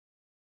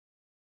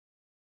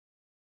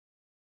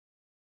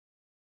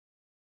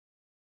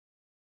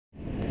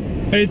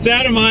Hey, it's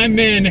Adam. I'm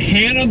in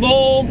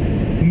Hannibal,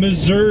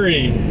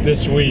 Missouri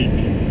this week,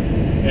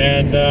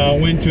 and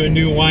went to a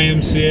new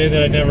YMCA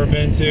that I'd never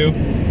been to.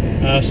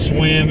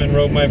 Swam and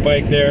rode my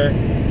bike there,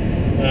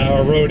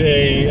 or rode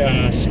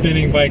a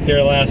spinning bike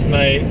there last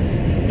night.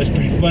 It's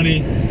pretty funny.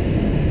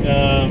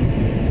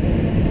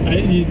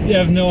 You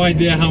have no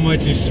idea how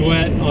much you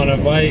sweat on a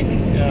bike.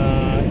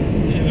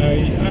 You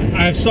know,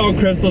 I have salt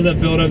crystals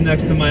that build up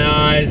next to my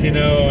eyes, you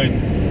know,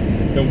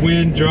 and the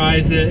wind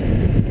dries it,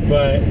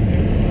 but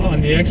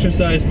on the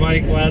exercise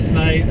bike last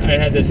night, I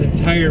had this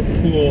entire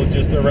pool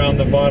just around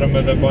the bottom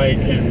of the bike,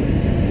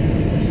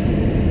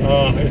 and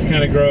oh, it was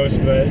kind of gross,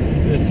 but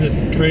it's just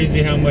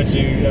crazy how much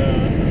you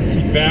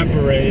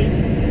evaporate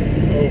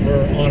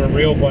over on a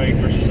real bike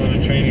versus on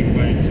a training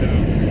bike. So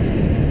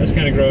that's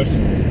kind of gross.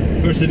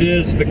 Of course it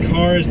is. The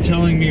car is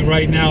telling me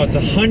right now it's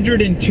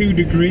 102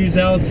 degrees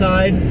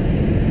outside,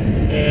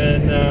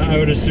 and I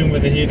would assume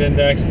with the heat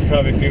index it's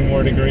probably a few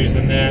more degrees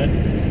than that,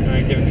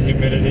 given the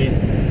humidity.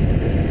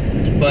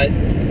 But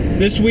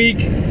this week,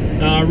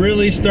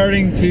 really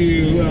starting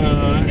to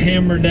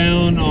hammer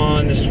down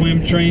on the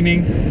swim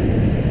training.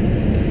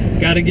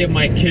 Got to get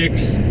my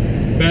kicks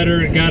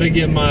better. Got to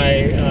get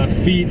my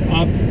feet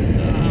up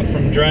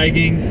from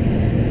dragging.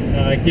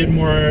 Get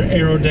more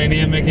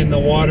aerodynamic in the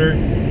water,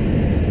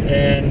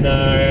 and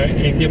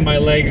get my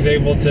legs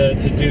able to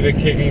do the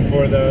kicking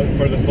for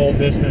the full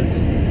distance.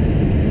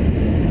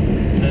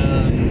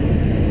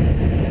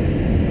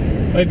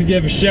 I'd like to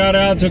give a shout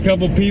out to a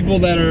couple people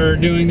that are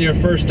doing their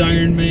first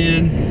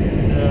Ironman,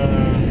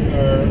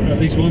 or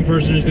at least one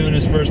person is doing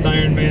his first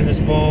Ironman this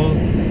fall.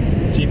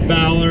 Chief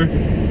Fowler,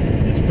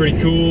 it's pretty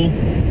cool.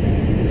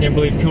 Can't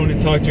believe Conan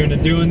talked you into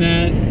doing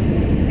that.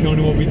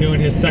 Conan will be doing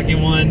his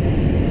second one,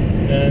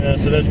 and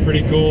so that's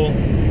pretty cool.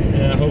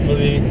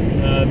 Hopefully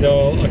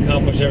they'll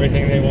accomplish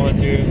everything they want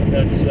to.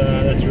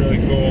 That's really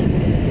cool.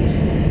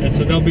 And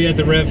so they'll be at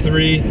the Rev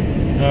 3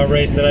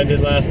 race that I did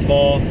last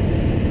fall,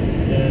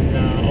 and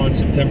on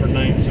September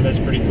 9th, so that's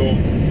pretty cool.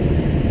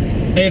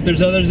 Hey, if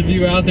there's others of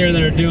you out there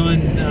that are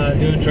doing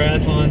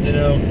triathlons, you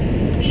know,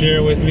 share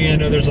it with me. I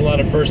know there's a lot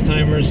of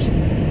first-timers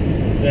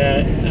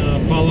that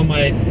follow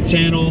my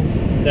channel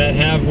that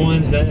have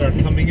ones that are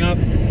coming up.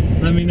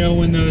 Let me know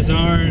when those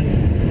are,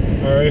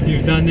 or if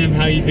you've done them,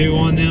 how you do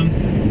on them.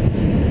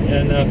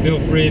 And feel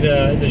free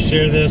to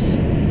share this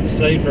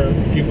site for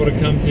people to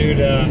come to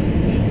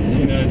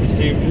you know, to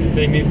see if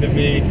they need to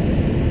be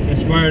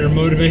inspired or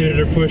motivated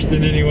or pushed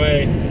in any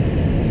way.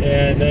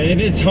 And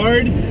it's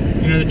hard, you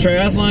know, the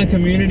triathlon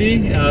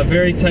community,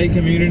 very tight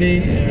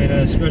community, and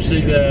especially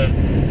the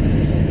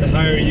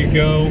higher you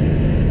go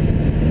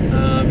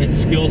in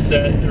skill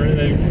set,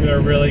 they're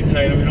really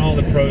tight. I mean, all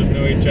the pros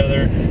know each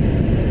other.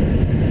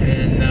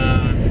 And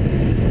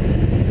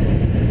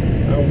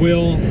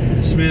Will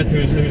Smith,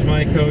 who's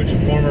my coach, a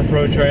former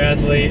pro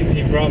triathlete,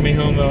 he brought me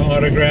home an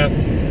autographed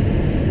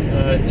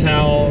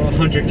towel.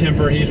 Hunter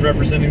Kemper, he's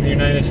representing the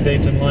United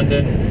States in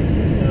London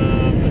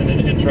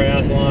in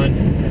triathlon,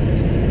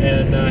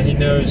 and he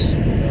knows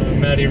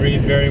Matty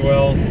Reed very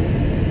well.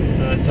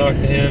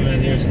 Talked to him,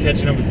 and he was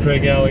catching up with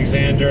Craig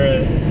Alexander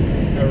at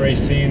a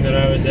race scene that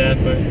I was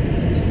at. But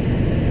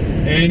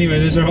anyway,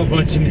 these are a whole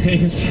bunch of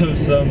names of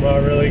some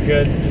really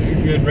good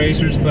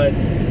racers. But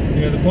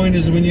you know, the point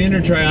is, when you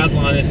enter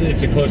triathlon,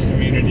 it's a close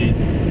community,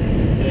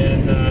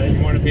 and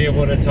you want to be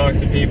able to talk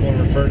to people and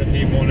refer to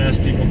people and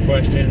ask people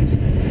questions.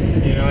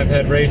 You know, I've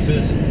had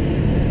races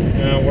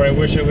where I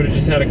wish I would have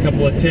just had a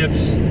couple of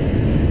tips,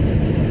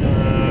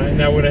 and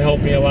that would have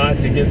helped me a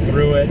lot to get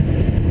through it.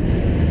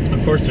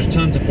 Of course, there's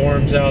tons of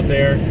forums out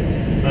there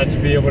to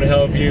be able to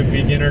help you.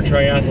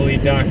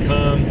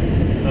 BeginnerTriathlete.com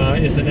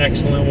is an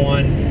excellent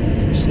one.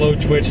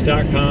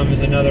 SlowTwitch.com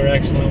is another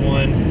excellent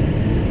one.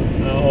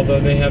 Although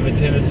they have a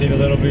tendency to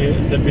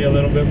be a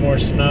little bit more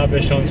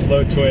snobbish on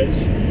Slow Twitch,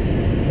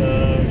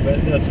 but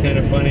that's kind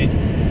of funny.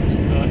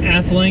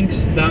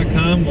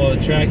 Athlinks.com will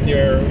track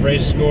your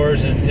race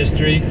scores and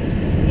history.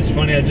 It's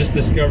funny, I just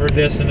discovered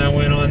this, and I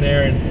went on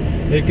there,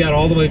 and they've got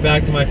all the way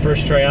back to my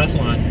first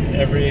triathlon.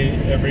 Every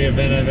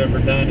event I've ever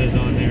done is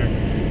on there,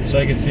 so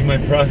I can see my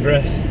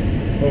progress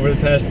over the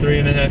past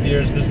 3.5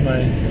 years. This is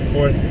my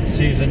 4th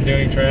season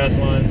doing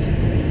triathlons,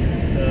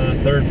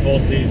 3rd full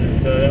season,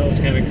 so that was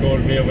kind of cool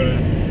to be able to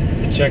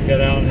check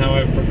that out and how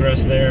I've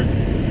progressed there.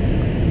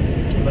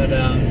 But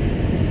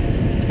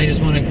I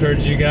just want to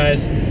encourage you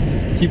guys,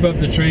 keep up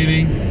the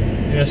training.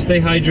 You know, stay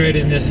hydrated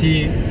in this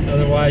heat,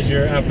 otherwise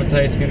your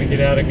appetite's going to get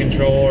out of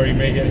control, or you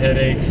may get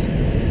headaches.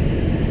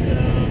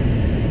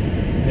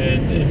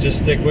 And just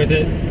stick with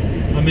it.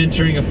 I'm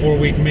entering a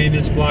 4-week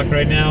maintenance block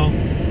right now,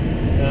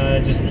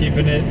 just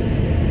keeping it,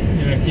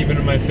 you know,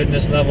 keeping my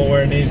fitness level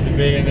where it needs to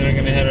be, and then I'm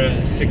going to have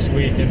a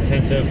 6-week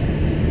intensive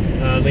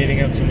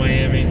leading up to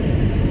Miami,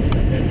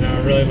 and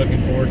really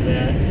looking forward to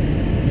that.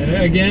 And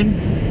again,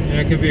 you know,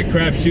 it could be a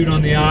crapshoot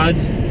on the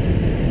odds,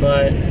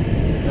 but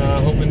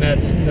hoping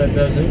that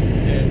does it,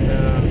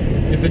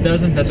 and if it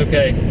doesn't, that's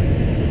okay.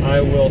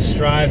 I will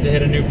strive to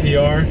hit a new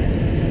PR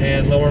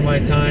and lower my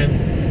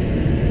time,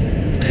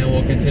 and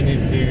we'll continue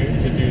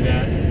to do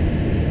that.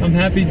 I'm I'm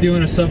happy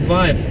doing a sub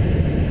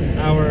 5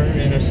 hour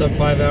and a sub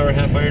 5 hour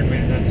half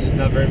Ironman. That's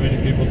not very many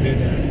people do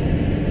that.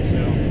 So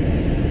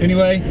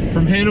anyway,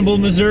 from Hannibal,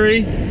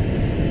 Missouri,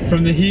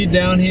 from the heat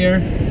down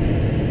here,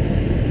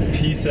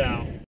 peace out.